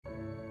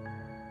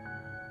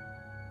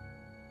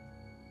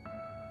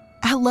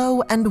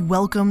Hello and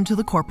welcome to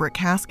the Corporate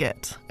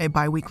Casket, a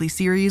bi-weekly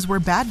series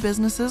where bad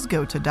businesses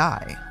go to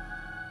die.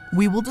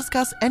 We will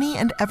discuss any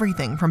and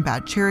everything from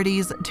bad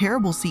charities,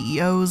 terrible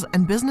CEOs,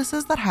 and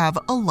businesses that have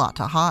a lot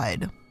to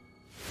hide.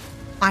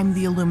 I'm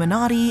the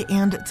Illuminati,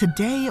 and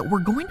today we're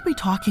going to be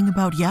talking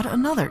about yet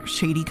another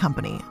shady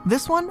company,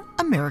 this one,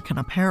 American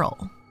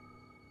Apparel.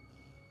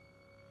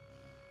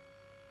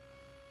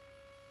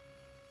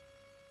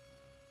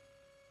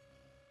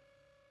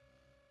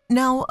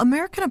 Now,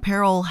 American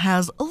Apparel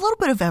has a little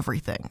bit of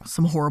everything.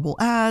 Some horrible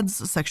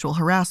ads, sexual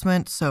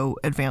harassment, so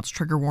advanced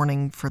trigger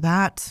warning for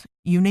that.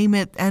 You name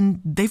it,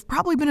 and they've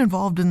probably been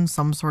involved in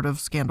some sort of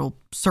scandal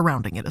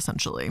surrounding it,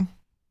 essentially.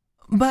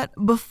 But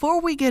before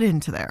we get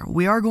into there,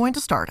 we are going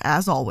to start,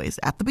 as always,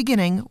 at the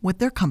beginning with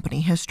their company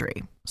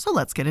history. So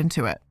let's get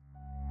into it.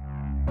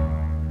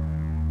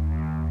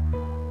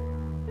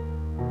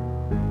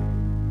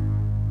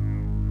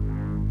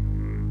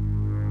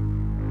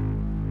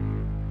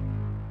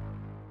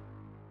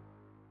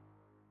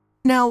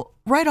 Now,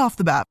 right off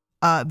the bat,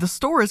 the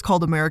store is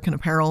called American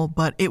Apparel,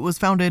 but it was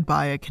founded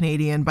by a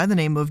Canadian by the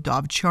name of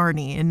Dov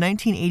Charney in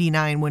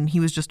 1989 when he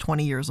was just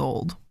 20 years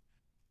old.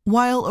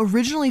 While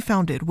originally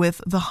founded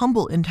with the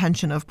humble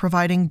intention of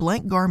providing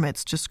blank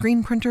garments to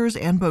screen printers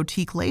and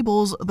boutique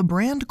labels, the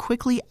brand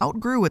quickly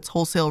outgrew its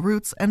wholesale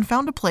roots and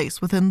found a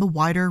place within the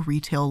wider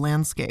retail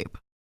landscape.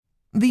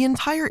 The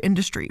entire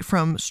industry,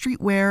 from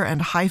streetwear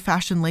and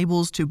high-fashion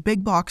labels to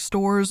big-box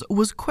stores,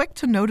 was quick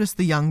to notice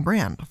the young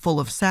brand, full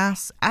of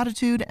sass,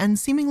 attitude, and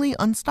seemingly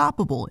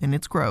unstoppable in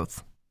its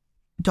growth.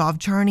 Dov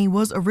Charney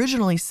was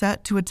originally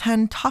set to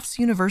attend Tufts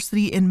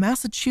University in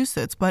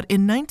Massachusetts, but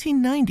in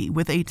 1990,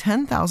 with a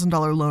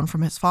 $10,000 loan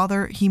from his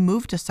father, he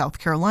moved to South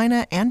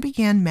Carolina and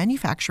began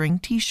manufacturing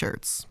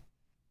t-shirts.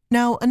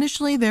 Now,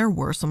 initially there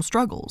were some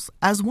struggles.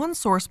 As one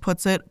source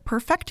puts it,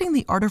 perfecting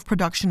the art of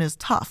production is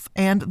tough,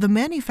 and the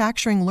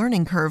manufacturing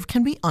learning curve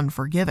can be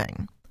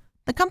unforgiving.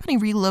 The company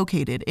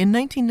relocated in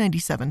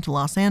 1997 to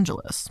Los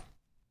Angeles.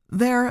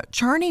 There,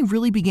 Charney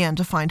really began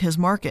to find his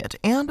market,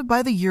 and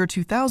by the year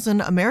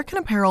 2000, American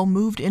Apparel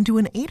moved into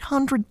an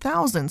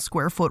 800,000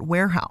 square foot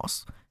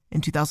warehouse.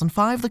 In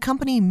 2005, the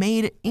company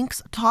made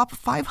Inc.'s top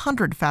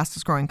 500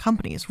 fastest growing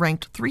companies,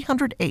 ranked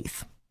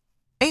 308th.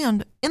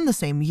 And in the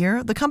same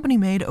year, the company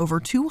made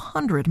over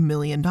 $200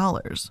 million.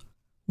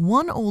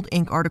 One old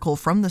Inc. article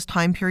from this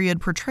time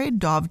period portrayed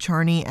Dov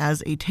Charney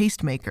as a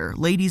tastemaker,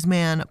 ladies'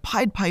 man,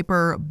 Pied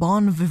Piper,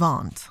 bon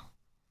vivant.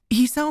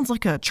 He sounds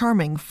like a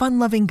charming,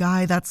 fun-loving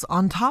guy that's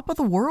on top of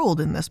the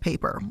world in this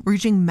paper,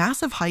 reaching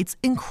massive heights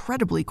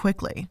incredibly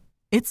quickly.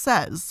 It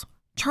says,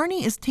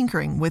 Charney is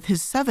tinkering with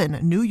his 7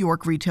 New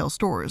York retail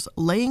stores,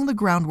 laying the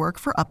groundwork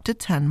for up to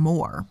 10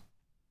 more.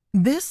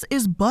 This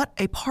is but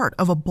a part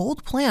of a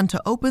bold plan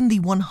to open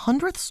the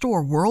 100th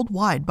store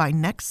worldwide by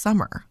next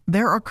summer.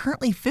 There are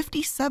currently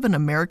 57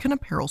 American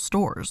Apparel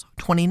stores,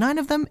 29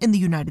 of them in the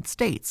United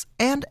States,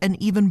 and an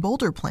even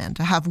bolder plan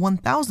to have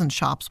 1,000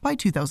 shops by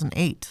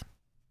 2008.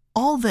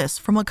 All this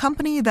from a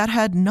company that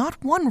had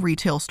not one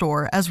retail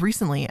store as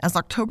recently as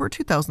October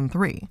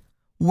 2003.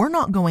 We're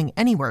not going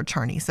anywhere,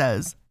 Charney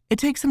says. It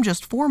takes him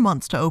just 4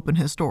 months to open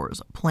his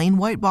stores, plain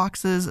white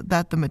boxes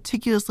that the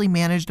meticulously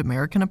managed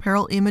American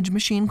Apparel image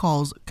machine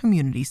calls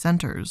community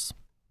centers.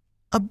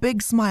 A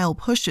big smile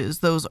pushes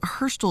those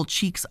Herstal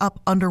cheeks up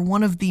under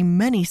one of the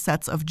many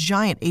sets of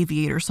giant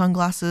aviator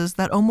sunglasses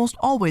that almost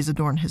always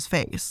adorn his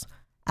face.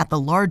 At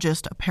the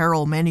largest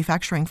apparel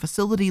manufacturing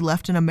facility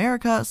left in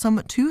America,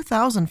 some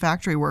 2,000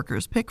 factory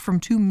workers pick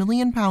from 2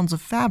 million pounds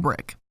of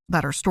fabric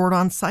that are stored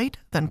on site,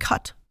 then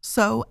cut,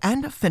 sew,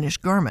 and finish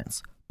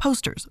garments.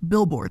 Posters,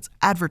 billboards,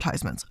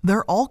 advertisements,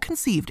 they're all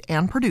conceived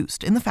and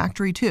produced in the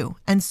factory too,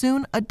 and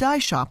soon a dye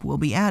shop will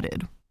be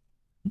added.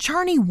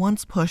 Charney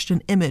once pushed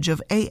an image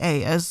of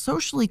AA as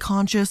socially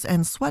conscious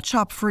and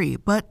sweatshop free,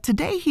 but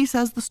today he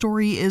says the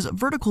story is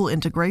vertical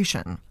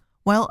integration.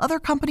 While other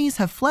companies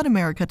have fled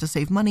America to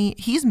save money,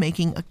 he's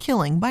making a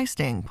killing by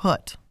staying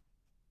put.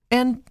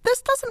 And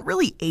this doesn't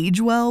really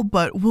age well,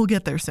 but we'll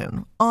get there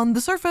soon. On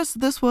the surface,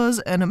 this was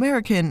an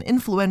American,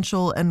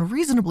 influential, and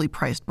reasonably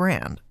priced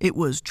brand. It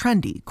was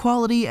trendy,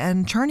 quality,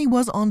 and Charney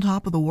was on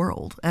top of the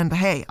world. And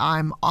hey,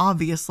 I'm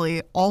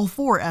obviously all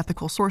for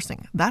ethical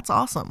sourcing. That's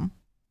awesome.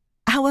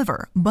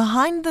 However,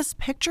 behind this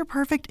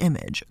picture-perfect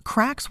image,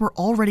 cracks were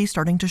already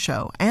starting to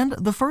show, and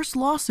the first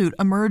lawsuit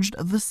emerged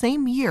the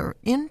same year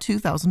in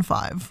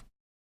 2005.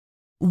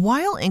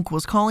 While Inc.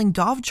 was calling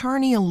Dov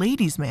Charney a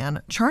ladies'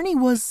 man, Charney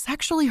was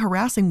sexually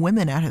harassing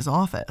women at his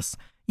office.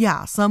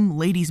 Yeah, some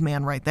ladies'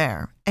 man right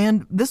there.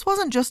 And this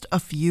wasn't just a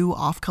few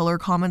off-color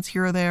comments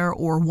here or there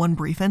or one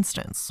brief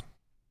instance.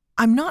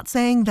 I'm not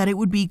saying that it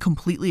would be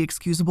completely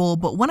excusable,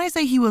 but when I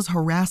say he was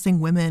harassing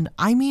women,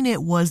 I mean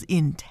it was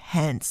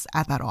intense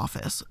at that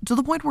office, to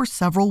the point where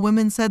several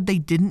women said they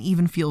didn't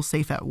even feel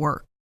safe at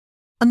work.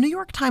 A New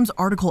York Times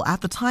article at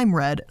the time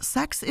read,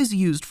 "Sex is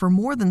used for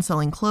more than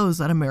selling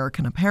clothes at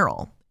American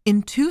Apparel."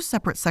 In 2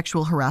 separate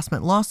sexual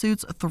harassment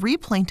lawsuits, 3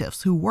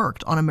 plaintiffs who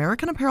worked on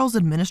American Apparel's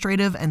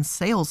administrative and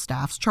sales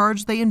staffs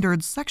charged they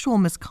endured sexual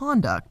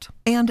misconduct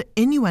and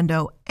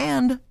innuendo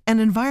and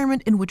an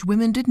environment in which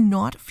women did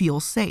not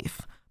feel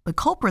safe. The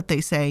culprit,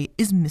 they say,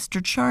 is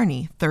Mr.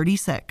 Charney,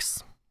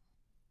 36.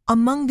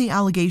 Among the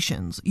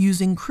allegations,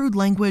 using crude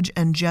language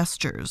and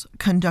gestures,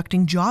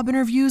 conducting job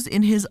interviews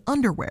in his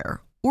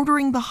underwear,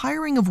 ordering the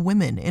hiring of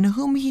women in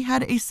whom he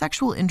had a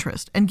sexual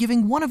interest, and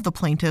giving one of the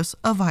plaintiffs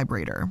a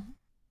vibrator.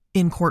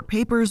 In court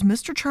papers,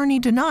 Mr. Charney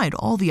denied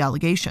all the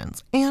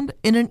allegations, and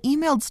in an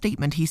emailed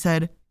statement he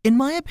said, "In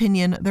my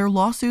opinion, their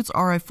lawsuits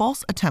are a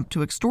false attempt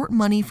to extort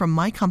money from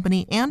my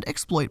company and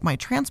exploit my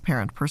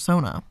transparent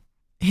persona."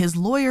 His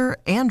lawyer,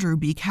 Andrew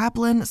B.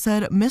 Kaplan,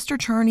 said Mr.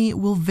 Charney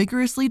will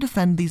vigorously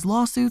defend these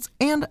lawsuits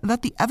and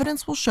that the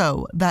evidence will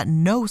show that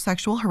no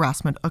sexual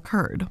harassment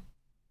occurred.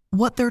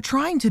 What they're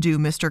trying to do,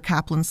 Mr.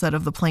 Kaplan said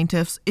of the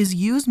plaintiffs, is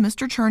use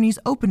Mr. Charney's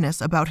openness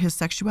about his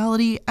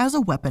sexuality as a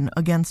weapon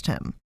against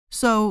him.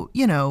 So,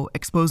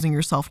 exposing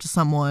yourself to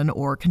someone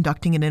or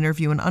conducting an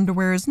interview in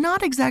underwear is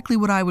not exactly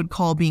what I would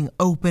call being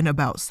open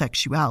about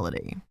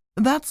sexuality.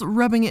 That's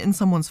rubbing it in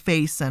someone's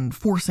face and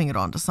forcing it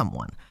onto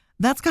someone.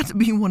 That's got to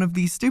be one of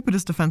the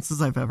stupidest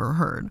offenses I've ever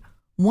heard.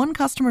 One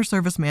customer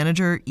service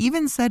manager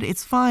even said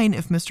it's fine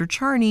if Mr.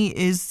 Charney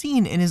is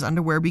seen in his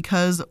underwear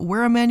because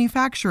we're a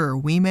manufacturer,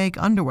 we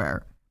make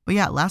underwear. But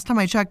yeah, last time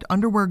I checked,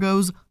 underwear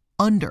goes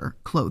under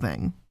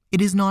clothing. It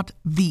is not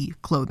the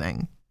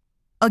clothing.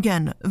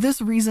 Again,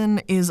 this reason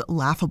is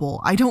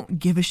laughable. I don't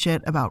give a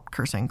shit about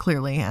cursing,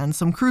 clearly, and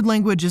some crude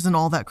language isn't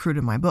all that crude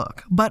in my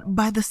book. But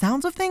by the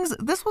sounds of things,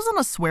 this wasn't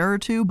a swear or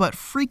two, but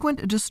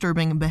frequent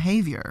disturbing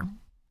behavior.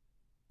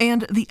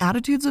 And the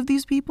attitudes of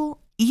these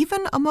people,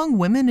 even among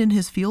women in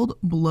his field,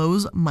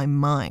 blows my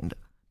mind.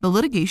 The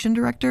litigation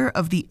director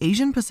of the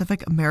Asian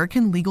Pacific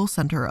American Legal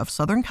Center of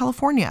Southern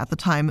California at the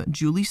time,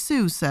 Julie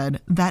Sue,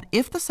 said that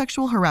if the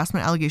sexual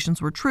harassment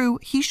allegations were true,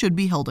 he should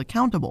be held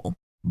accountable.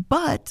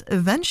 But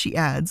then she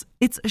adds,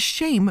 it's a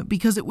shame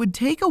because it would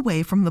take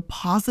away from the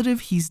positive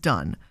he's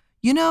done.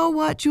 You know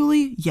what,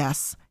 Julie?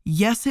 Yes,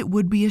 it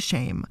would be a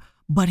shame,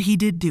 but he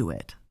did do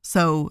it.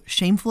 So,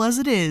 shameful as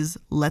it is,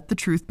 let the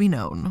truth be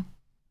known.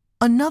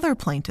 Another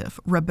plaintiff,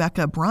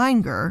 Rebecca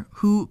Bringer,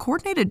 who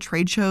coordinated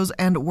trade shows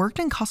and worked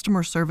in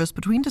customer service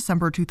between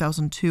December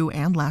 2002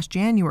 and last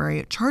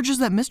January, charges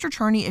that Mr.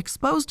 Charney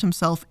exposed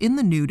himself in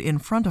the nude in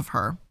front of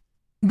her.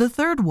 The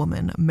third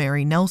woman,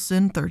 Mary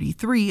Nelson,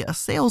 33, a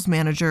sales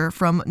manager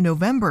from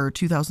November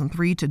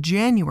 2003 to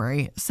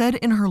January, said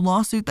in her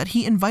lawsuit that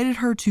he invited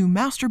her to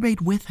masturbate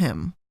with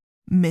him.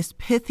 Miss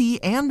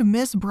Pithy and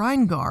Miss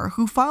Bringer,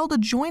 who filed a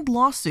joint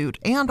lawsuit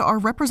and are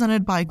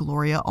represented by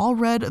Gloria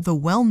Allred, the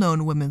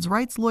well-known women's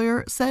rights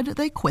lawyer, said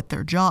they quit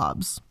their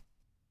jobs.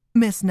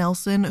 Miss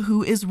Nelson,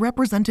 who is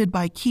represented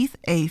by Keith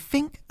A.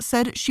 Fink,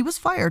 said she was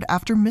fired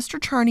after Mr.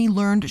 Charney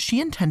learned she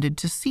intended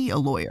to see a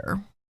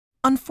lawyer.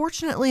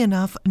 Unfortunately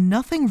enough,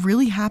 nothing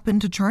really happened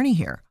to Charney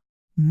here.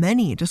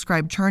 Many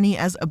described Charney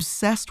as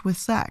obsessed with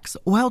sex,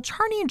 while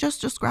Charney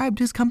just described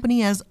his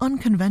company as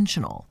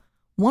unconventional.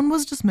 1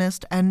 was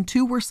dismissed and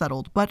 2 were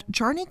settled, but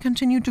Charney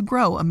continued to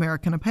grow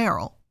American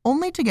Apparel,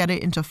 only to get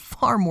it into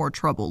far more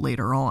trouble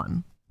later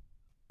on.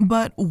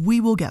 But we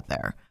will get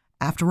there.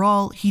 After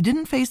all, he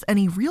didn't face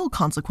any real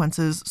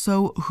consequences,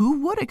 so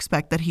who would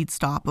expect that he'd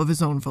stop of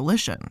his own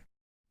volition?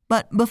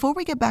 But before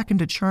we get back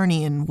into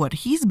Charney and what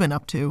he's been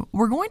up to,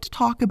 we're going to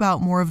talk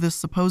about more of this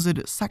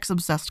supposed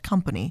sex-obsessed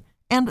company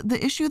and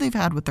the issue they've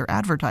had with their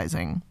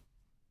advertising.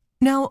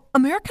 Now,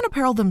 American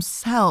Apparel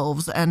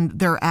themselves and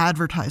their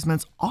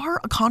advertisements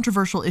are a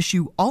controversial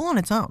issue all on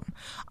its own.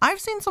 I've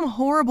seen some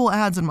horrible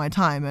ads in my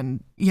time,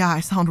 and yeah, I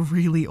sound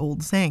really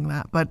old saying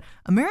that, but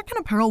American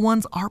Apparel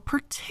ones are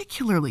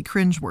particularly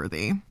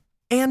cringeworthy.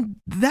 And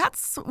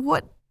that's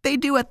what they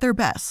do at their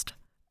best.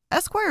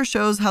 Esquire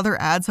shows how their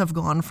ads have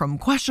gone from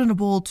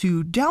questionable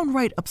to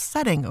downright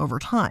upsetting over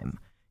time.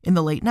 In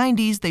the late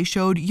 90s, they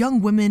showed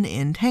young women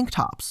in tank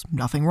tops.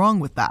 Nothing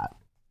wrong with that.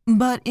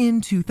 But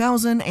in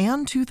 2000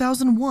 and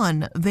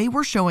 2001, they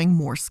were showing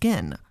more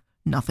skin.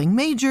 Nothing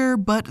major,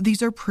 but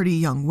these are pretty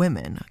young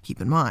women,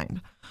 keep in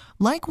mind.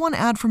 Like one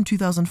ad from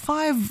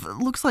 2005,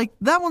 looks like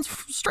that one's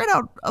straight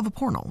out of a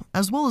porno,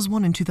 as well as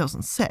one in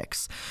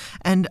 2006.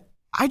 And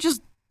I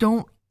just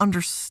don't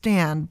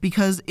understand,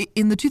 because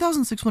in the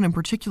 2006 one in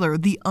particular,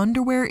 the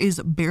underwear is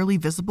barely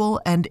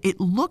visible and it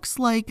looks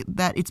like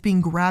that it's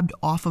being grabbed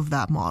off of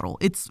that model.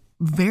 It's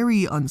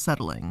very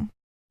unsettling.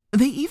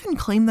 They even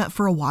claim that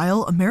for a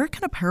while,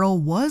 American Apparel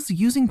was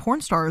using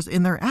porn stars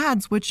in their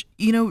ads, which,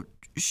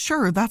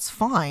 sure, that's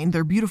fine.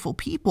 They're beautiful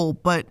people,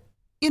 but,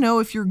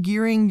 if you're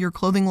gearing your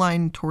clothing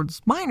line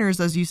towards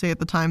minors, as you say at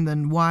the time,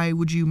 then why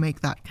would you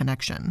make that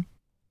connection?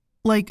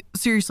 Like,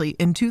 seriously,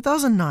 in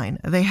 2009,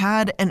 they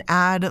had an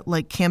ad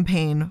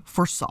campaign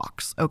for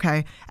socks,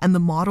 okay? And the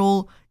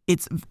model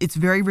It's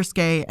very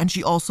risque, and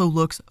she also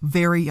looks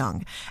very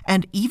young.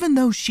 And even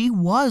though she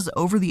was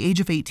over the age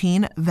of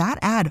 18, that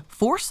ad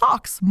for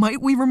socks,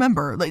 might we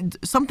remember, like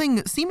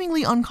something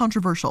seemingly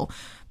uncontroversial,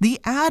 the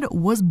ad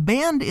was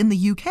banned in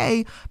the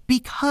UK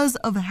because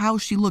of how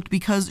she looked,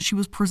 because she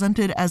was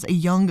presented as a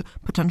young,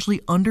 potentially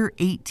under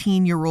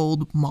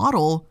 18-year-old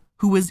model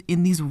who was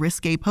in these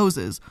risque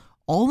poses,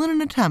 all in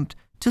an attempt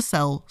to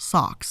sell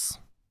socks.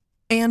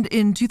 And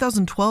in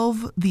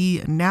 2012,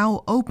 the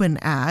now open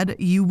ad,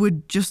 you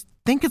would just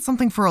think it's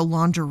something for a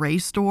lingerie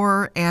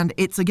store, and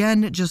it's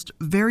again just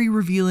very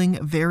revealing,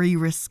 very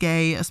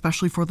risque,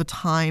 especially for the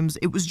times.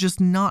 It was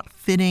just not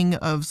fitting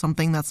of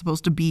something that's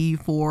supposed to be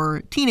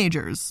for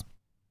teenagers.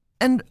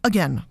 And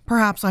again,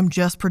 perhaps I'm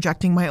just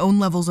projecting my own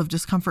levels of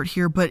discomfort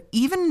here, but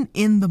even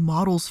in the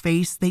model's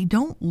face, they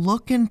don't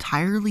look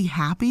entirely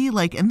happy,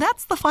 and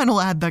that's the final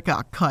ad that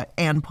got cut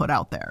and put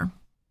out there.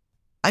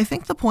 I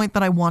think the point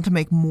that I want to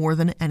make more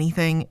than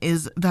anything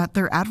is that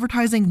their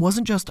advertising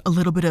wasn't just a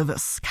little bit of a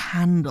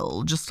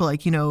scandal, just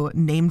to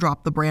name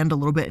drop the brand a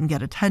little bit and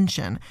get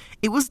attention.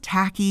 It was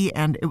tacky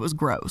and it was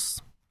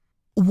gross.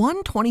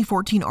 One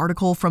 2014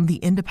 article from The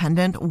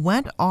Independent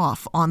went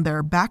off on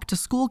their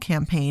back-to-school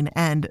campaign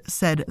and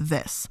said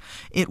this.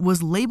 It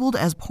was labeled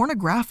as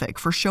pornographic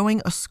for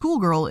showing a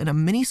schoolgirl in a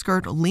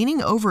miniskirt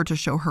leaning over to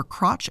show her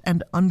crotch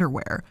and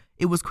underwear.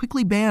 It was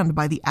quickly banned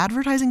by the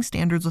Advertising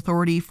Standards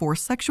Authority for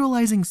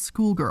sexualizing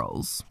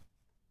schoolgirls.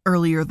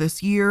 Earlier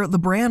this year, the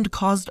brand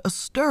caused a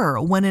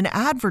stir when an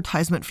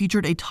advertisement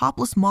featured a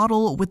topless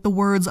model with the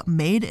words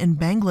 "Made in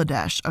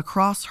Bangladesh"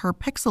 across her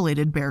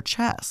pixelated bare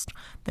chest.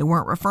 They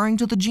weren't referring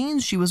to the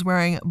jeans she was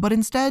wearing, but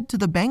instead to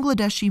the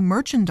Bangladeshi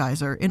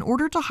merchandiser in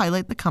order to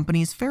highlight the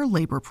company's fair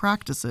labor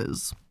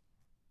practices.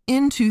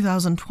 In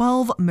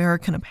 2012,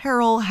 American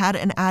Apparel had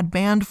an ad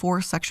banned for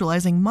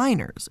sexualizing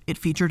minors. It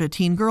featured a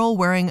teen girl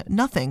wearing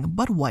nothing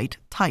but white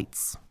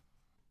tights.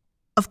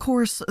 Of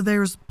course,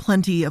 there's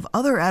plenty of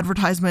other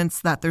advertisements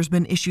that there's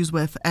been issues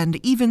with,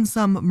 and even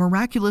some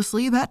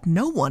miraculously that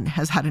no one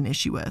has had an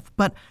issue with.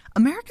 But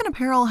American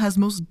Apparel has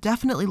most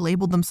definitely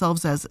labeled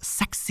themselves as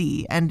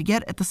sexy, and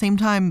yet at the same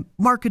time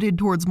marketed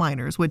towards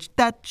minors, which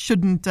that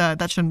shouldn't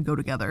go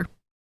together.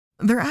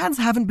 Their ads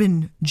haven't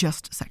been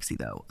just sexy,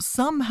 though.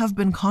 Some have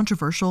been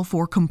controversial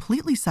for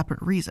completely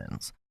separate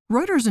reasons.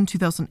 Reuters in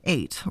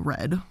 2008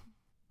 read,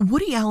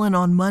 Woody Allen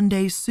on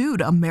Monday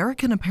sued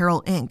American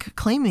Apparel Inc.,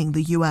 claiming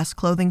the U.S.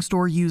 clothing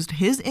store used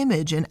his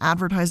image in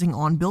advertising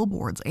on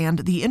billboards and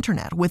the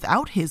internet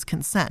without his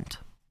consent.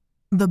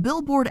 The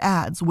billboard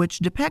ads, which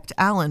depict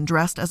Allen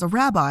dressed as a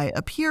rabbi,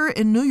 appear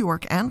in New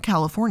York and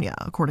California,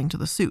 according to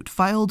the suit,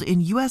 filed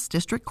in U.S.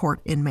 District Court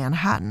in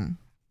Manhattan.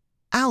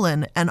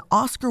 Allen, an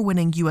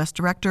Oscar-winning U.S.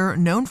 director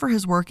known for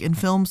his work in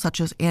films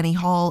such as Annie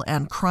Hall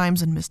and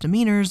Crimes and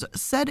Misdemeanors,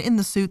 said in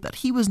the suit that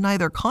he was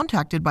neither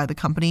contacted by the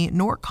company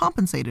nor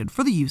compensated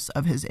for the use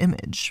of his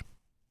image.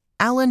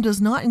 Allen does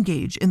not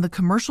engage in the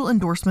commercial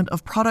endorsement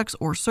of products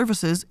or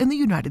services in the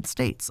United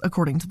States,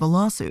 according to the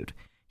lawsuit.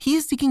 He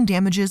is seeking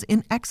damages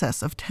in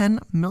excess of $10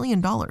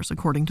 million,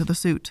 according to the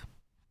suit.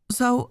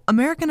 So,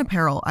 American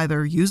Apparel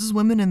either uses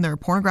women in their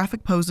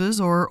pornographic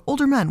poses or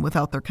older men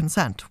without their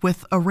consent,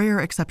 with a rare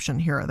exception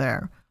here or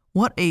there.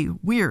 What a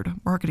weird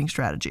marketing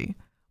strategy.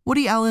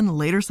 Woody Allen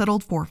later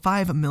settled for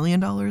 $5 million,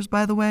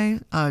 by the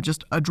way,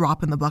 just a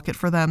drop in the bucket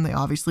for them. They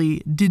obviously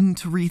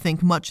didn't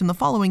rethink much in the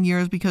following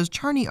years because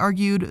Charney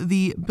argued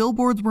the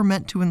billboards were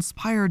meant to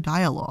inspire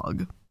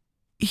dialogue.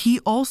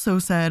 He also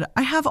said,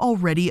 I have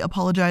already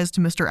apologized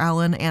to Mr.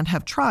 Allen and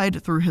have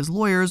tried, through his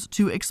lawyers,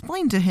 to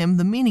explain to him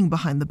the meaning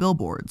behind the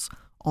billboards.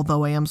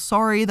 Although I am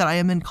sorry that I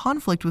am in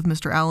conflict with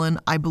Mr. Allen,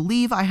 I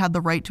believe I had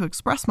the right to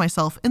express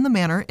myself in the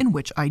manner in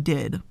which I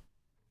did.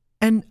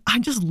 And I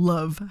just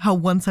love how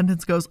one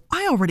sentence goes,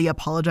 I already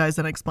apologized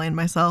and explained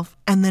myself.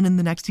 And then in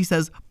the next he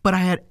says, but I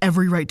had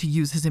every right to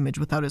use his image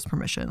without his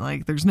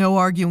permission. There's no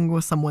arguing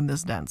with someone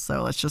this dense,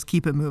 so let's just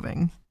keep it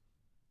moving.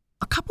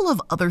 A couple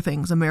of other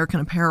things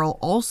American Apparel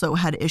also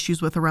had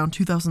issues with around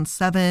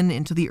 2007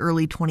 into the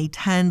early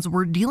 2010s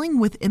were dealing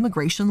with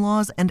immigration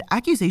laws and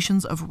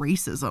accusations of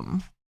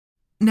racism.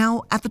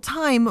 Now, at the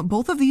time,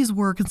 both of these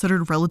were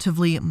considered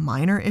relatively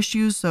minor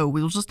issues, so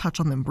we'll just touch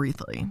on them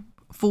briefly.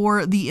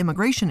 For the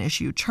immigration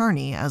issue,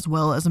 Charney, as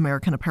well as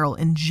American Apparel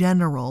in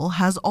general,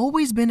 has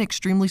always been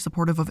extremely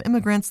supportive of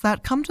immigrants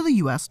that come to the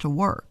U.S. to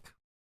work.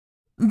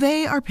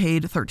 They are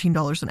paid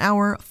 $13 an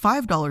hour,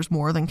 $5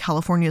 more than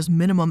California's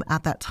minimum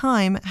at that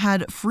time,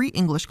 had free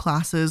English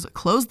classes,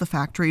 closed the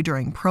factory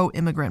during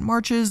pro-immigrant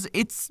marches.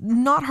 It's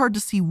not hard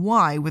to see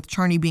why, with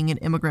Charney being an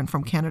immigrant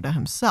from Canada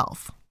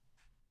himself.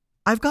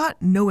 I've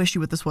got no issue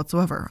with this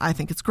whatsoever. I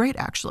think it's great,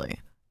 actually.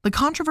 The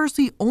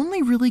controversy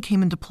only really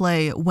came into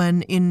play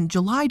when, in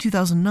July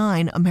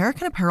 2009,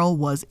 American Apparel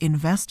was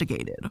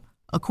investigated.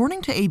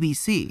 According to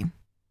ABC,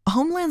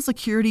 Homeland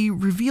Security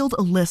revealed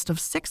a list of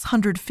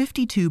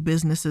 652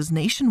 businesses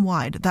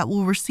nationwide that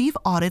will receive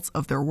audits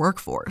of their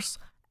workforce.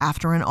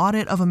 After an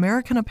audit of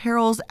American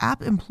Apparel's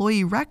app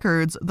employee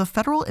records, the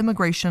Federal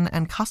Immigration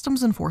and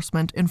Customs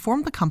Enforcement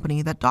informed the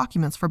company that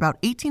documents for about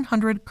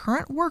 1,800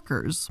 current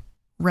workers,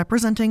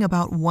 representing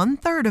about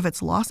 1/3 of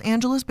its Los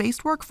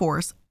Angeles-based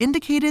workforce,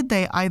 indicated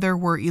they either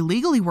were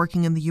illegally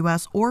working in the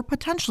U.S. or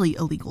potentially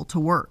illegal to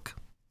work.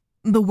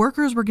 The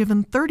workers were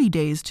given 30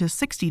 days to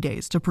 60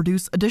 days to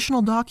produce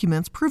additional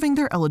documents proving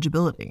their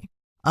eligibility.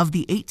 Of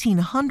the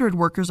 1,800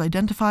 workers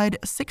identified,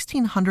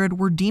 1,600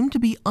 were deemed to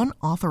be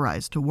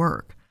unauthorized to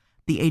work.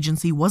 The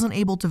agency wasn't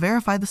able to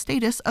verify the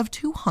status of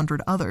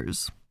 200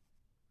 others.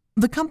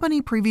 The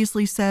company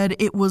previously said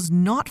it was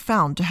not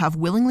found to have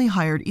willingly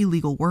hired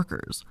illegal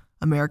workers.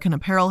 American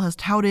Apparel has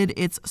touted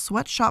its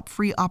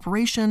sweatshop-free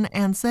operation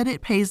and said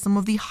it pays some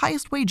of the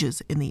highest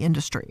wages in the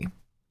industry.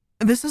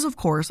 This is, of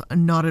course,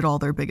 not at all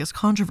their biggest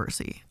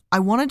controversy. I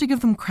wanted to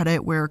give them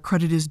credit where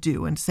credit is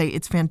due and say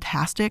it's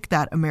fantastic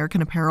that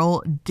American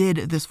Apparel did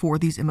this for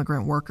these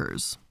immigrant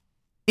workers.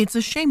 It's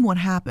a shame what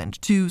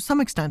happened. To some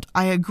extent,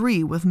 I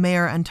agree with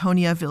Mayor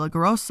Antonia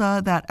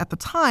Villagrosa that at the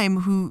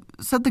time, who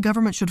said the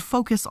government should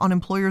focus on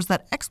employers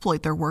that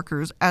exploit their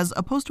workers as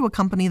opposed to a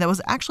company that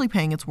was actually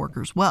paying its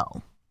workers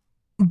well.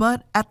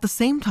 But at the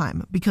same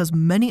time, because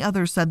many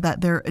others said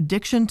that their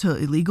addiction to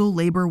illegal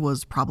labor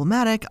was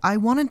problematic, I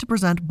wanted to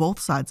present both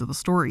sides of the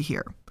story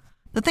here.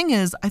 The thing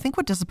is, I think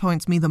what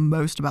disappoints me the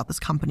most about this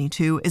company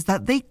too is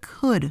that they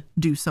could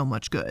do so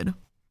much good.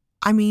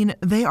 I mean,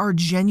 they are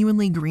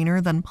genuinely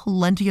greener than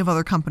plenty of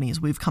other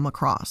companies we've come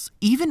across,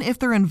 even if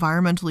their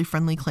environmentally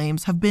friendly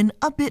claims have been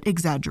a bit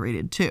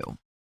exaggerated too.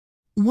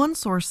 One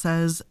source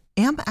says,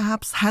 AMP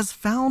Apps has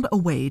found a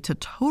way to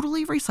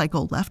totally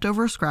recycle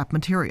leftover scrap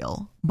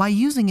material by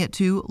using it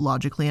to,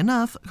 logically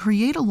enough,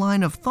 create a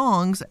line of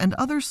thongs and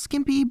other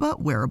skimpy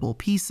but wearable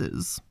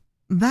pieces.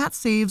 That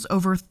saves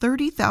over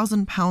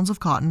 30,000 pounds of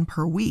cotton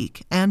per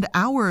week and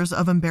hours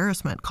of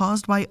embarrassment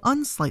caused by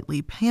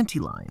unsightly panty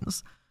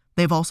lines.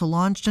 They've also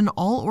launched an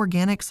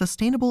all-organic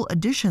sustainable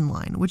edition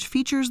line, which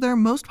features their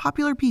most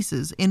popular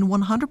pieces in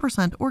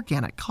 100%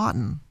 organic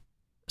cotton.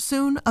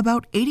 Soon,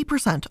 about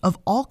 80% of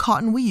all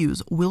cotton we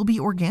use will be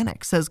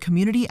organic, says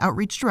Community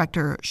Outreach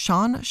Director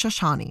Sean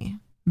Shashani.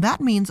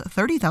 That means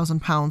 30,000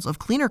 pounds of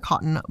cleaner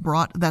cotton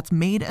brought that's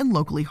made and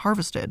locally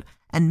harvested,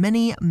 and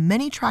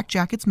many track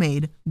jackets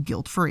made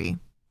guilt-free.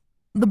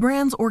 The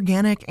brand's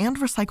organic and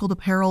recycled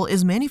apparel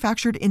is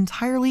manufactured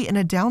entirely in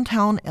a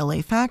downtown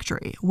LA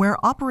factory,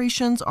 where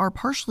operations are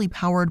partially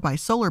powered by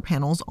solar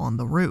panels on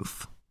the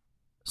roof.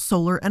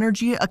 Solar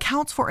energy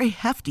accounts for a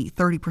hefty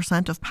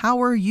 30% of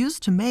power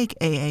used to make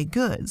AA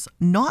goods,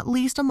 not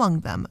least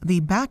among them the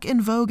back in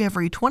vogue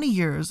every 20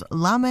 years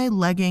lame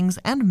leggings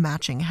and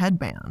matching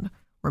headband.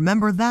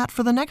 Remember that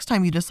for the next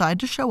time you decide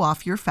to show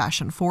off your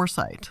fashion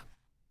foresight.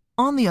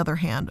 On the other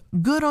hand,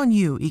 good on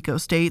you,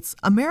 eco-states.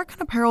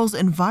 American Apparel's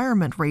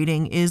environment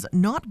rating is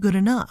not good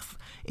enough.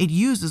 It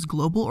uses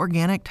Global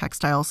Organic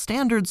Textile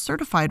Standards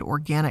certified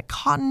organic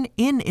cotton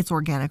in its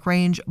organic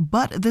range,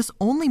 but this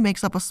only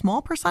makes up a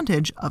small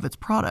percentage of its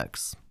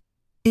products.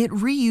 It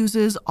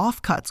reuses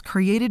offcuts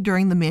created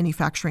during the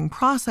manufacturing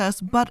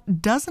process,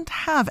 but doesn't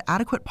have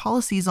adequate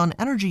policies on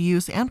energy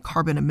use and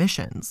carbon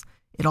emissions.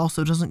 It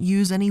also doesn't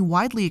use any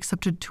widely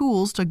accepted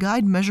tools to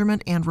guide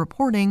measurement and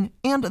reporting,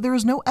 and there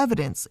is no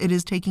evidence it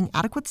is taking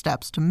adequate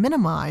steps to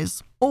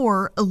minimize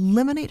or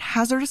eliminate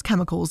hazardous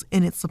chemicals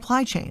in its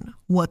supply chain.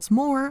 What's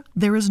more,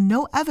 there is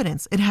no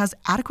evidence it has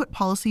adequate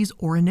policies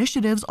or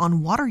initiatives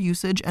on water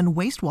usage and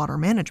wastewater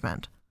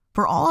management.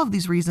 For all of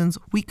these reasons,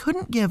 we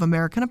couldn't give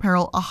American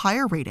Apparel a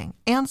higher rating,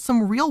 and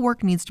some real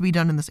work needs to be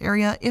done in this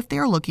area if they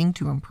are looking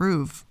to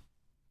improve.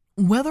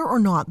 Whether or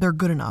not they're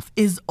good enough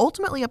is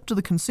ultimately up to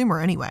the consumer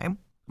anyway,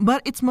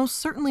 but it's most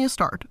certainly a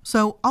start,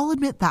 so I'll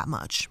admit that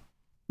much.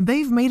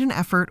 They've made an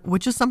effort,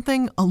 which is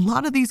something a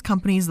lot of these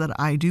companies that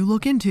I do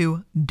look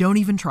into don't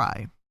even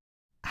try.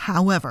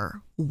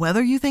 However,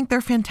 whether you think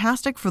they're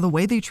fantastic for the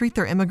way they treat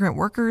their immigrant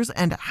workers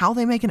and how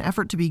they make an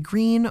effort to be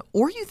green,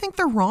 or you think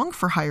they're wrong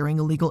for hiring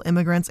illegal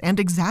immigrants and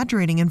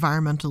exaggerating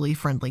environmentally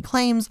friendly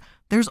claims,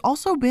 there's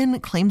also been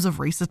claims of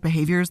racist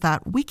behaviors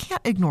that we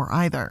can't ignore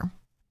either.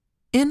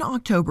 In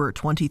October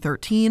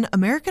 2013,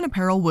 American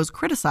Apparel was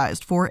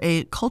criticized for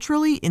a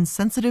culturally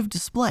insensitive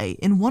display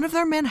in one of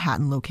their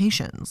Manhattan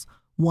locations.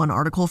 One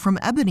article from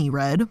Ebony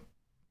read,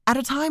 "At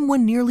a time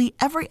when nearly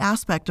every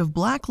aspect of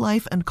Black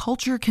life and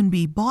culture can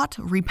be bought,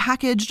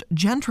 repackaged,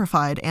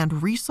 gentrified,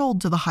 and resold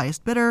to the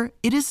highest bidder,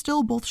 it is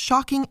still both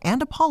shocking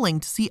and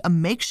appalling to see a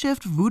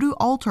makeshift voodoo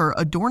altar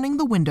adorning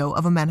the window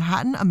of a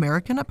Manhattan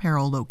American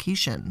Apparel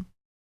location."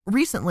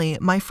 Recently,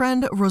 my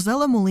friend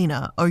Rosella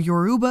Molina, a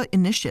Yoruba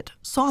initiate,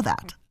 saw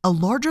that. A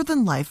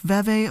larger-than-life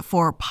veve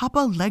for Papa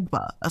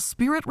Legba, a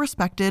spirit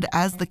respected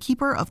as the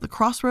keeper of the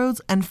crossroads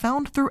and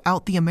found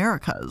throughout the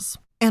Americas,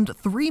 and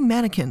 3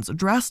 mannequins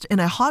dressed in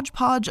a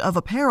hodgepodge of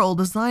apparel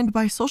designed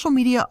by social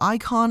media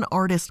icon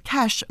artist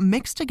Kesh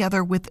mixed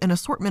together with an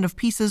assortment of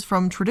pieces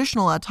from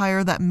traditional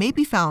attire that may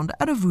be found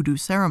at a voodoo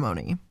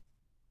ceremony.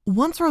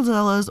 Once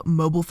Rosella's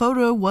mobile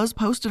photo was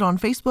posted on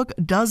Facebook,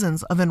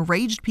 dozens of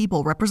enraged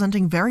people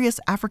representing various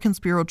African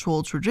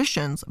spiritual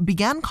traditions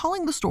began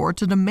calling the store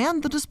to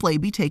demand the display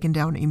be taken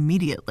down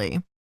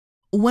immediately.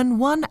 When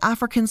one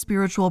African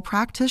spiritual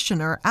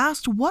practitioner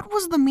asked what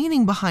was the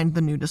meaning behind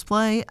the new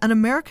display, an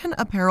American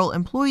Apparel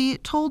employee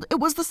told it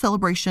was the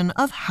celebration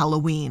of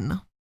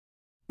Halloween.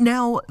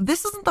 Now,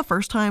 this isn't the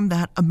first time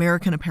that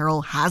American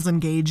Apparel has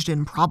engaged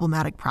in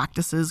problematic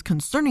practices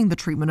concerning the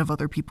treatment of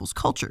other people's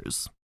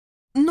cultures.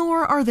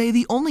 Nor are they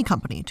the only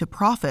company to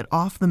profit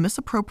off the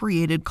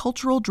misappropriated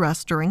cultural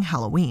dress during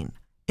Halloween.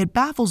 It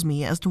baffles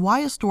me as to why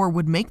a store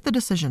would make the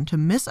decision to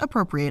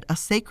misappropriate a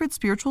sacred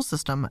spiritual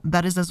system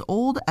that is as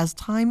old as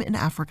time in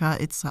Africa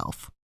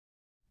itself.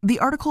 The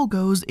article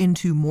goes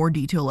into more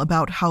detail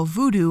about how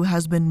voodoo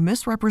has been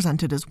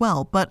misrepresented as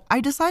well, but I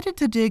decided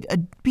to dig a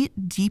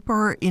bit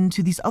deeper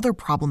into these other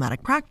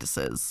problematic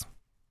practices.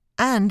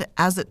 And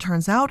as it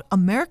turns out,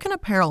 American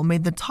Apparel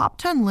made the top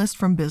 10 list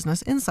from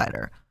Business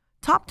Insider.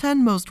 Top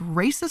 10 most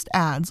racist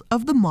ads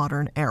of the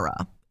modern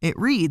era. It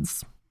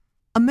reads,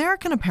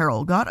 American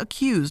Apparel got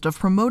accused of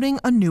promoting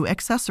a new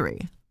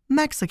accessory,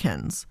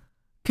 Mexicans.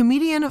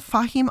 Comedian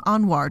Fahim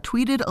Anwar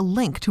tweeted a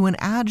link to an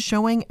ad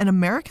showing an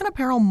American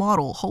Apparel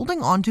model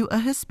holding onto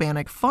a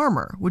Hispanic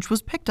farmer, which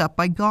was picked up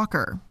by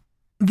Gawker.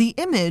 The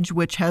image,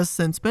 which has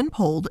since been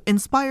pulled,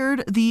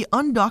 inspired the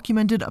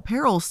Undocumented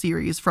Apparel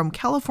series from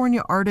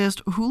California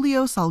artist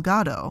Julio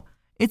Salgado.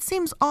 It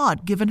seems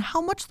odd given how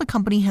much the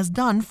company has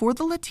done for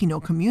the Latino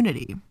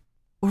community.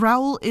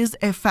 Raul is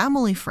a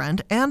family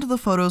friend and the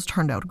photos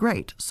turned out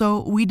great,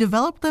 so we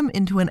developed them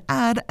into an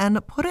ad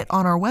and put it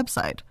on our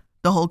website.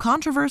 The whole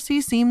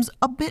controversy seems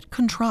a bit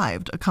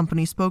contrived, a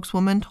company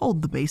spokeswoman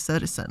told the Bay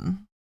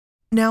Citizen.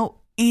 Now,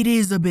 it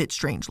is a bit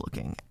strange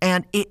looking,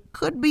 and it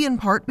could be in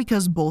part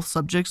because both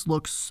subjects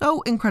look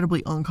so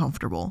incredibly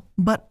uncomfortable,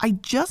 but I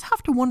just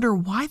have to wonder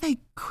why they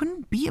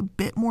couldn't be a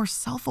bit more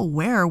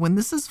self-aware when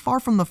this is far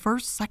from the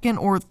first, second,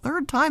 or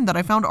third time that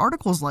I found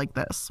articles like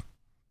this.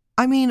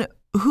 I mean,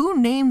 who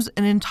names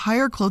an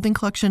entire clothing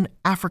collection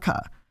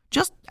Africa?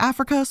 Just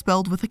Africa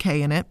spelled with a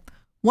K in it.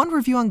 One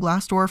review on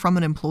Glassdoor from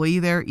an employee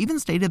there even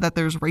stated that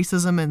there's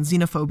racism and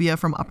xenophobia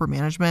from upper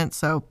management,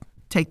 so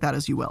take that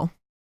as you will.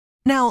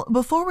 Now,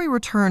 before we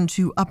return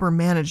to upper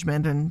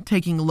management and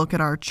taking a look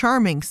at our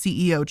charming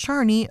CEO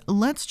Charney,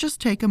 let's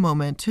just take a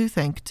moment to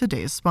thank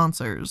today's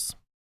sponsors.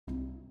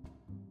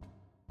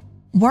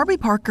 Warby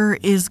Parker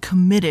is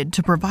committed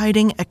to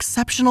providing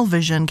exceptional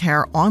vision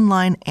care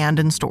online and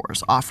in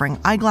stores, offering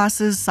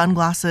eyeglasses,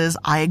 sunglasses,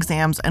 eye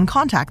exams, and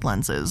contact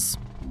lenses.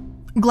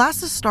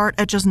 Glasses start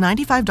at just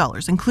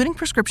 $95, including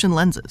prescription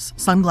lenses.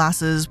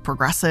 Sunglasses,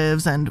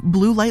 progressives, and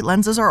blue light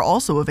lenses are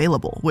also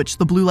available, which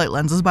the blue light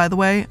lenses, by the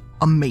way,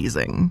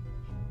 amazing.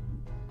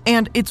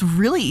 And it's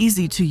really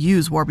easy to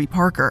use Warby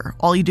Parker.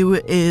 All you do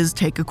is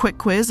take a quick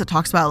quiz. It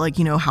talks about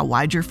how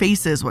wide your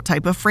face is, what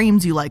type of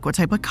frames you like, what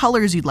type of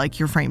colors you'd like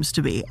your frames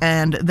to be.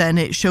 And then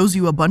it shows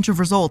you a bunch of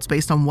results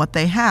based on what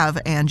they have,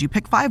 and you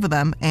pick 5 of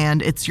them,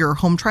 and it's your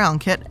home try-on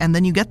kit, and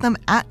then you get them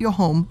at your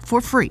home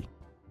for free.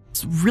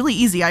 It's really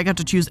easy. I got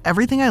to choose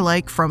everything I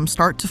like from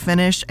start to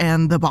finish,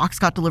 and the box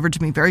got delivered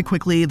to me very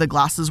quickly. The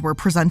glasses were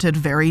presented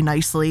very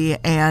nicely,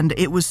 and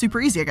it was super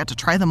easy. I got to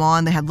try them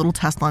on. They had little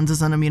test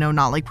lenses in them,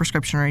 not like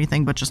prescription or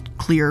anything, but just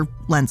clear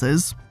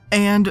lenses.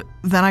 And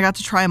then I got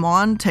to try them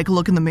on, take a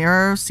look in the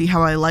mirror, see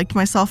how I liked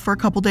myself for a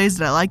couple days.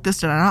 Did I like this?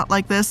 Did I not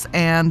like this?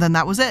 And then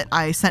that was it.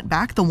 I sent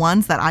back the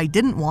ones that I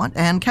didn't want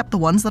and kept the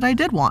ones that I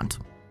did want.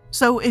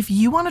 So if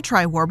you want to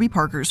try Warby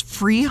Parker's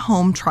free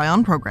home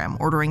try-on program,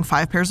 ordering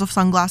 5 pairs of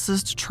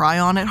sunglasses to try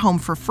on at home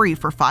for free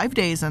for 5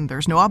 days and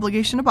there's no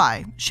obligation to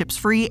buy, ships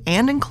free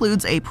and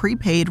includes a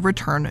prepaid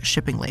return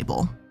shipping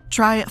label.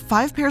 Try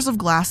 5 pairs of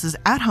glasses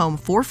at home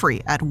for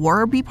free at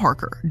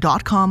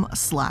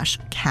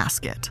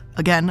warbyparker.com/casket.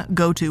 Again,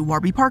 go to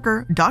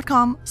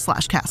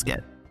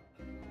warbyparker.com/casket.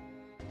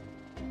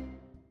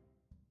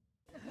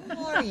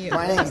 Who are you?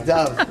 My name's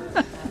Dove.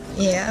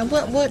 Yeah,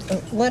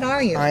 what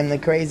are you? I'm the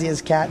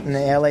craziest cat in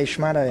the LA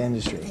schmata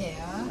industry.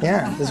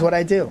 Yeah, this is what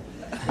I do.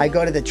 I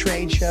go to the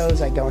trade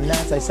shows, I go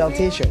nuts, I sell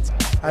t-shirts.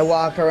 I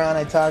walk around,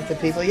 I talk to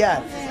people.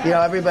 Yeah,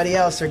 everybody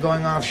else are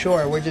going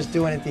offshore. We're just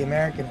doing it the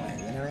American way,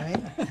 you know what I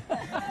mean?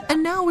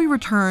 And now we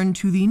return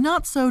to the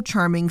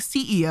not-so-charming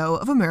CEO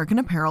of American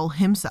Apparel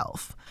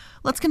himself.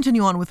 Let's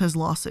continue on with his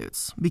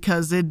lawsuits,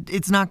 because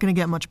it's not going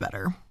to get much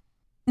better.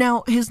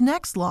 Now, his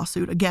next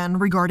lawsuit, again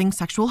regarding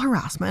sexual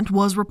harassment,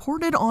 was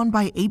reported on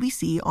by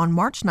ABC on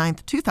March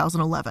 9th,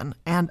 2011.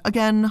 And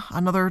again,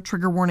 another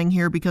trigger warning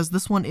here because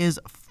this one is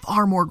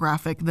far more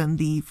graphic than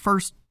the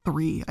first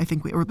 3,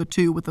 or the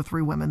 2 with the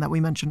 3 women that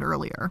we mentioned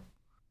earlier.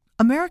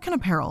 American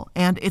Apparel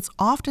and its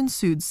often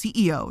sued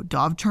CEO,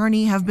 Dov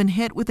Charney, have been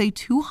hit with a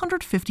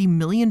 $250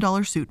 million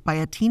suit by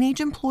a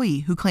teenage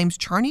employee who claims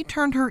Charney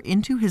turned her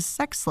into his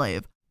sex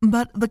slave.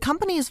 But the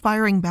company is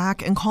firing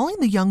back and calling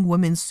the young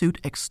woman's suit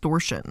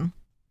extortion.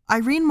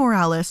 Irene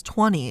Morales,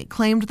 20,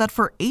 claimed that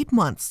for 8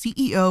 months,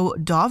 CEO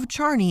Dov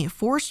Charney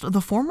forced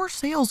the former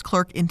sales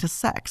clerk into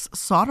sex,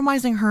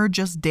 sodomizing her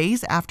just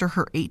days after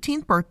her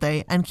 18th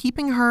birthday and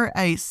keeping her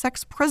a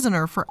sex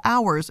prisoner for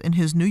hours in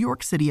his New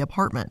York City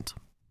apartment.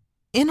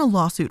 In a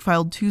lawsuit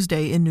filed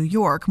Tuesday in New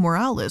York,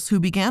 Morales, who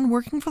began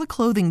working for the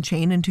clothing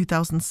chain in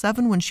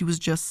 2007 when she was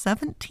just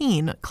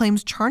 17,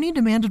 claims Charney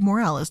demanded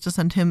Morales to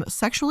send him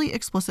sexually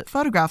explicit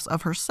photographs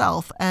of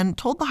herself and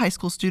told the high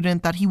school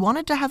student that he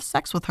wanted to have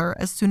sex with her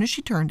as soon as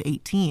she turned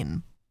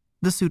 18.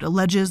 The suit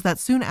alleges that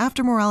soon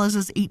after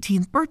Morales'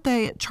 18th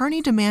birthday,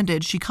 Charney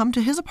demanded she come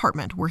to his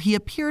apartment where he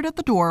appeared at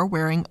the door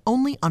wearing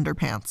only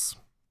underpants.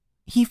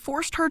 He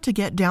forced her to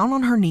get down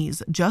on her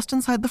knees just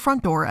inside the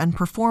front door and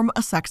perform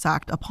a sex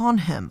act upon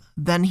him.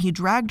 Then he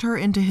dragged her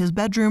into his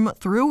bedroom,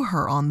 threw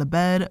her on the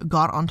bed,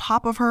 got on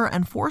top of her,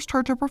 and forced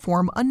her to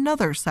perform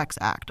another sex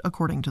act,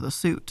 according to the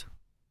suit.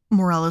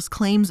 Morales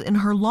claims in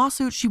her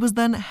lawsuit she was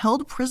then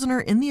held prisoner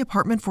in the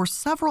apartment for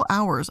several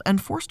hours and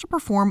forced to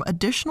perform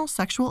additional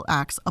sexual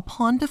acts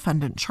upon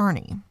defendant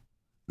Charney.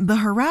 The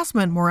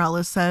harassment,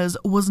 Morales says,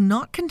 was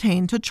not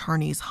contained to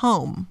Charney's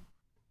home.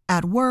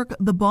 At work,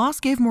 the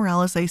boss gave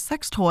Morales a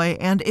sex toy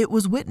and it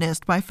was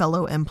witnessed by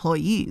fellow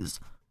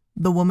employees.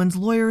 The woman's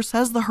lawyer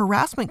says the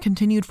harassment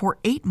continued for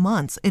 8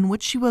 months, in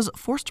which she was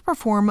forced to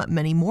perform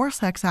many more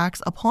sex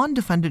acts upon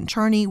defendant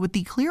Charney with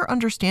the clear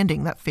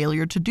understanding that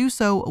failure to do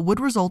so would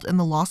result in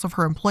the loss of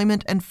her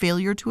employment and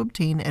failure to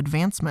obtain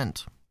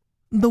advancement.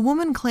 The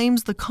woman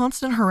claims the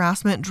constant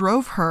harassment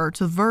drove her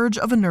to the verge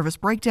of a nervous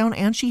breakdown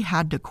and she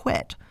had to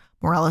quit.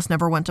 Morales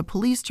never went to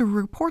police to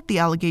report the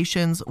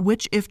allegations,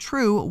 which, if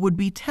true, would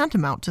be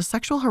tantamount to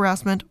sexual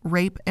harassment,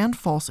 rape, and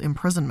false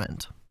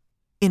imprisonment.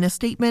 In a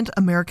statement,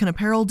 American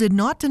Apparel did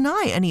not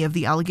deny any of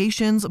the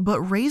allegations,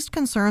 but raised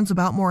concerns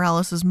about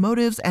Morales'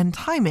 motives and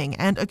timing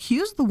and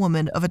accused the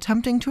woman of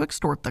attempting to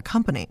extort the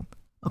company.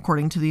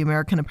 According to the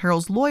American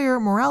Apparel's lawyer,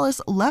 Morales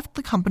left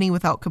the company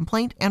without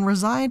complaint and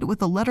resigned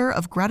with a letter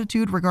of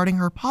gratitude regarding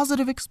her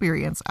positive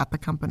experience at the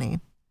company.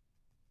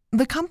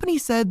 The company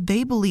said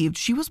they believed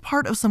she was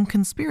part of some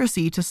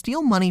conspiracy to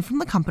steal money from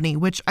the company,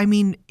 which, I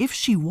mean, if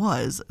she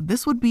was,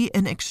 this would be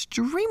an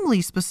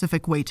extremely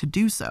specific way to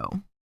do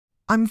so.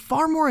 I'm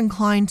far more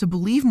inclined to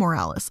believe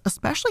Morales,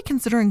 especially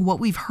considering what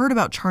we've heard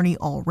about Charney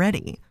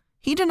already.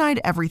 He denied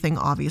everything,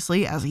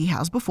 obviously, as he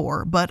has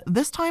before, but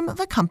this time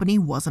the company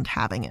wasn't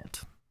having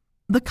it.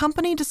 The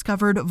company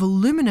discovered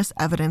voluminous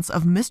evidence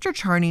of Mr.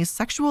 Charney's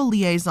sexual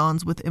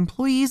liaisons with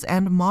employees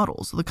and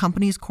models, the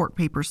company's court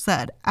papers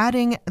said,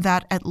 adding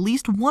that at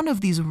least one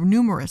of these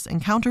numerous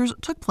encounters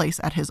took place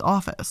at his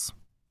office.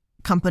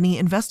 Company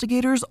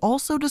investigators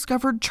also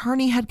discovered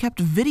Charney had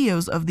kept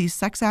videos of these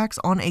sex acts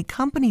on a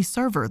company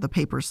server, the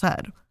paper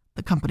said.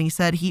 The company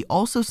said he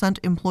also sent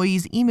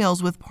employees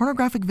emails with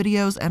pornographic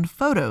videos and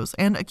photos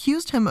and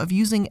accused him of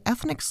using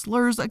ethnic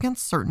slurs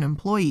against certain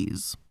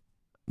employees.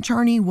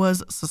 Charney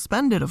was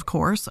suspended, of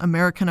course.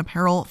 American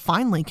Apparel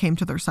finally came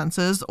to their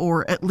senses,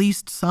 or at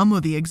least some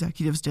of the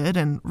executives did,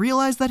 and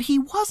realized that he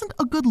wasn't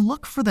a good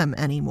look for them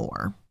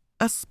anymore,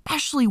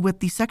 especially with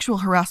the sexual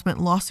harassment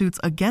lawsuits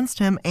against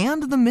him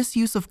and the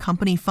misuse of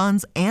company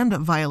funds and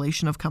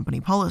violation of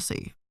company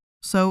policy.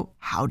 So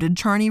how did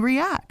Charney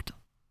react?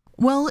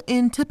 Well,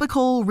 in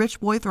typical rich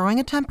boy throwing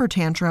a temper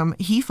tantrum,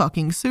 he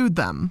fucking sued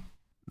them.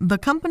 The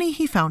company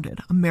he founded,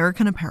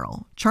 American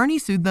Apparel, Charney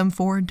sued them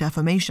for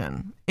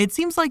defamation. It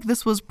seems like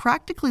this was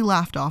practically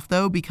laughed off,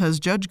 though, because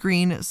Judge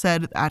Green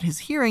said at his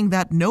hearing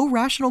that no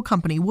rational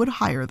company would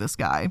hire this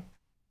guy.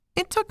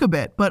 It took a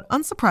bit, but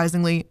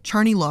unsurprisingly,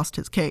 Charney lost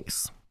his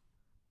case.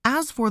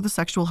 As for the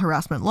sexual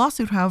harassment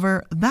lawsuit,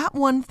 however, that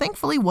one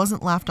thankfully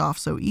wasn't laughed off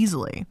so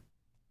easily.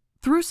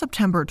 Through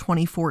September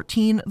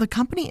 2014, the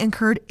company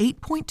incurred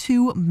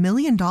 $8.2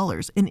 million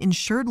in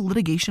insured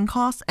litigation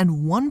costs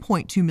and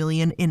 $1.2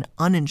 million in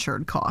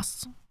uninsured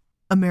costs.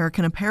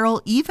 American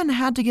Apparel even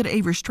had to get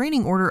a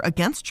restraining order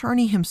against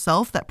Charney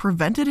himself that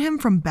prevented him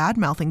from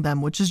bad-mouthing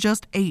them, which is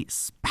just a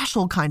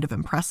special kind of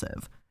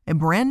impressive. A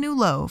brand new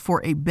low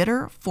for a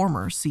bitter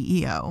former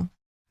CEO.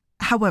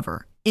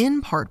 However,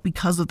 in part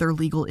because of their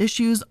legal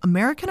issues,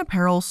 American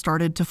Apparel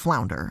started to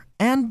flounder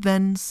and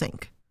then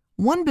sink.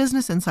 One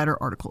Business Insider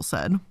article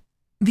said,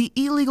 "The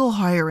illegal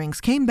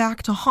hirings came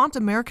back to haunt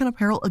American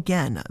Apparel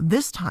again,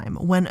 this time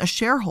when a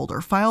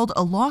shareholder filed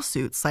a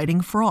lawsuit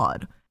citing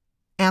fraud.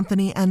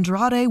 Anthony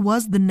Andrade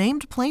was the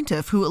named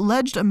plaintiff who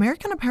alleged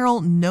American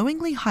Apparel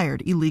knowingly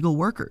hired illegal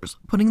workers,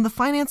 putting the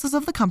finances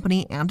of the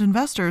company and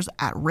investors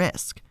at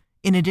risk.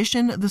 In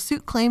addition, the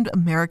suit claimed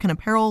American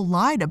Apparel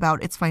lied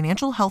about its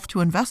financial health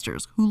to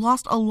investors who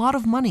lost a lot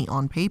of money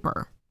on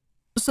paper."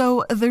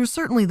 So there's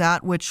certainly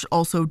that, which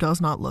also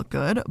does not look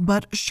good,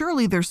 but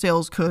surely their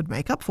sales could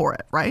make up for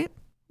it, right?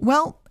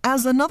 Well,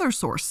 as another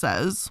source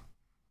says,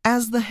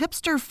 as the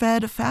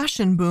hipster-fed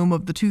fashion boom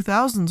of the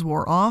 2000s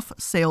wore off,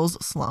 sales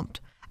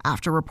slumped.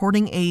 After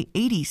reporting a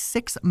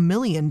 $86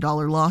 million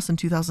loss in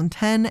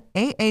 2010,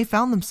 AA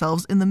found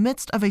themselves in the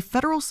midst of a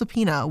federal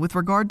subpoena with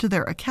regard to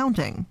their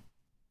accounting.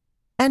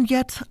 And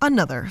yet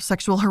another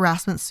sexual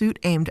harassment suit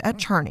aimed at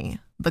Charney.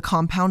 The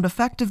compound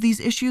effect of these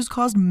issues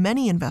caused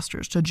many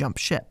investors to jump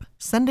ship,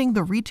 sending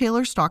the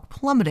retailer stock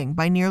plummeting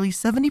by nearly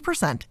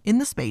 70% in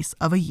the space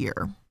of a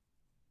year.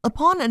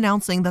 Upon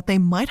announcing that they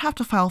might have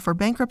to file for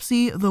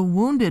bankruptcy, the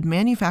wounded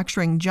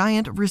manufacturing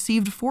giant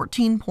received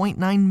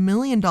 $14.9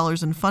 million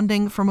in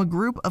funding from a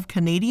group of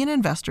Canadian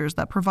investors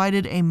that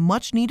provided a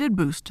much-needed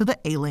boost to the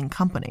ailing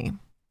company.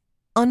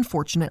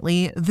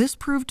 Unfortunately, this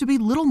proved to be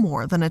little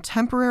more than a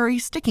temporary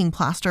sticking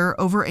plaster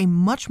over a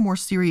much more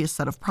serious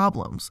set of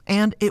problems,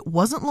 and it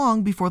wasn't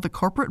long before the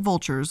corporate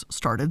vultures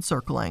started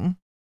circling.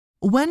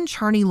 When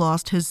Charney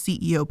lost his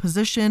CEO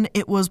position,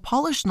 it was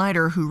Paula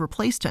Schneider who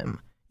replaced him.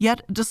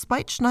 Yet,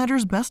 despite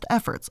Schneider's best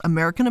efforts,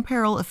 American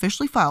Apparel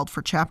officially filed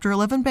for Chapter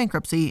 11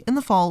 bankruptcy in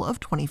the fall of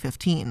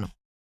 2015.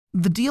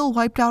 The deal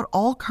wiped out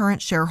all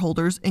current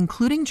shareholders,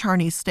 including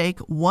Charney's stake,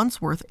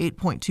 once worth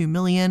 $8.2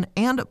 million,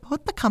 and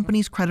put the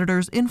company's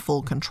creditors in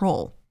full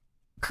control.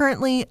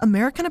 Currently,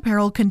 American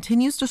Apparel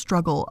continues to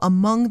struggle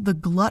among the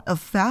glut of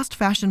fast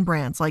fashion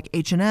brands like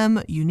H&M,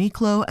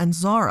 Uniqlo, and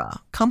Zara,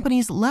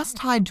 companies less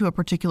tied to a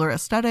particular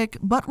aesthetic,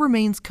 but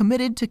remains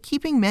committed to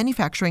keeping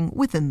manufacturing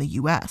within the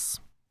U.S.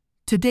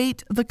 To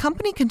date, the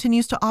company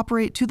continues to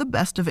operate to the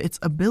best of its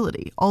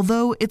ability,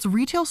 although its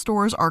retail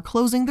stores are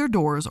closing their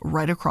doors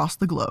right across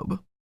the globe.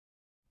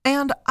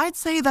 And I'd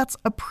say that's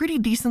a pretty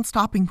decent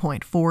stopping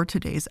point for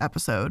today's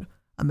episode.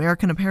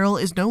 American Apparel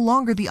is no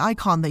longer the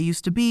icon they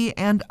used to be,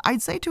 and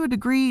I'd say to a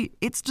degree,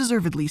 it's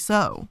deservedly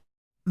so.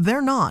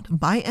 They're not,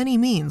 by any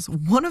means,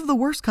 one of the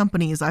worst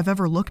companies I've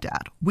ever looked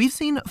at. We've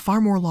seen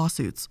far more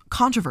lawsuits,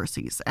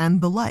 controversies,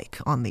 and the like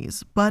on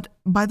these, but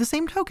by the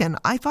same token,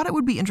 I thought it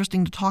would be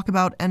interesting to talk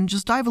about and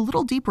just dive a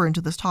little deeper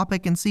into this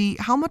topic and see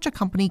how much a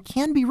company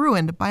can be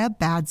ruined by a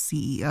bad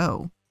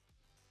CEO.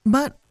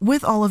 But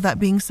with all of that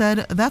being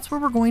said, that's where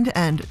we're going to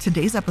end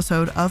today's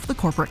episode of The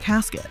Corporate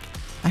Casket.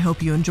 I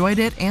hope you enjoyed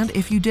it, and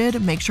if you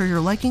did, make sure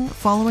you're liking,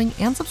 following,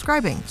 and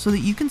subscribing so that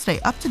you can stay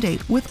up to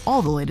date with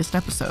all the latest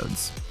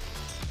episodes.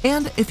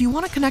 And if you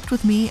want to connect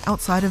with me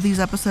outside of these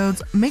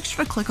episodes, make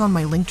sure to click on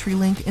my Linktree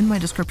link in my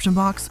description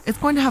box. It's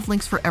going to have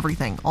links for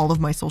everything, all of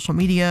my social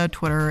media,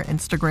 Twitter,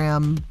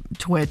 Instagram,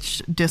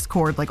 Twitch,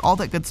 Discord, like all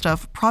that good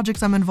stuff,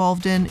 projects I'm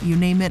involved in, you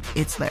name it,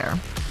 it's there.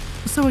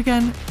 So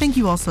again, thank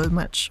you all so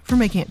much for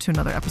making it to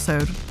another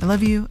episode. I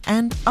love you,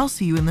 and I'll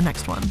see you in the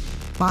next one.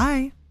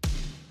 Bye!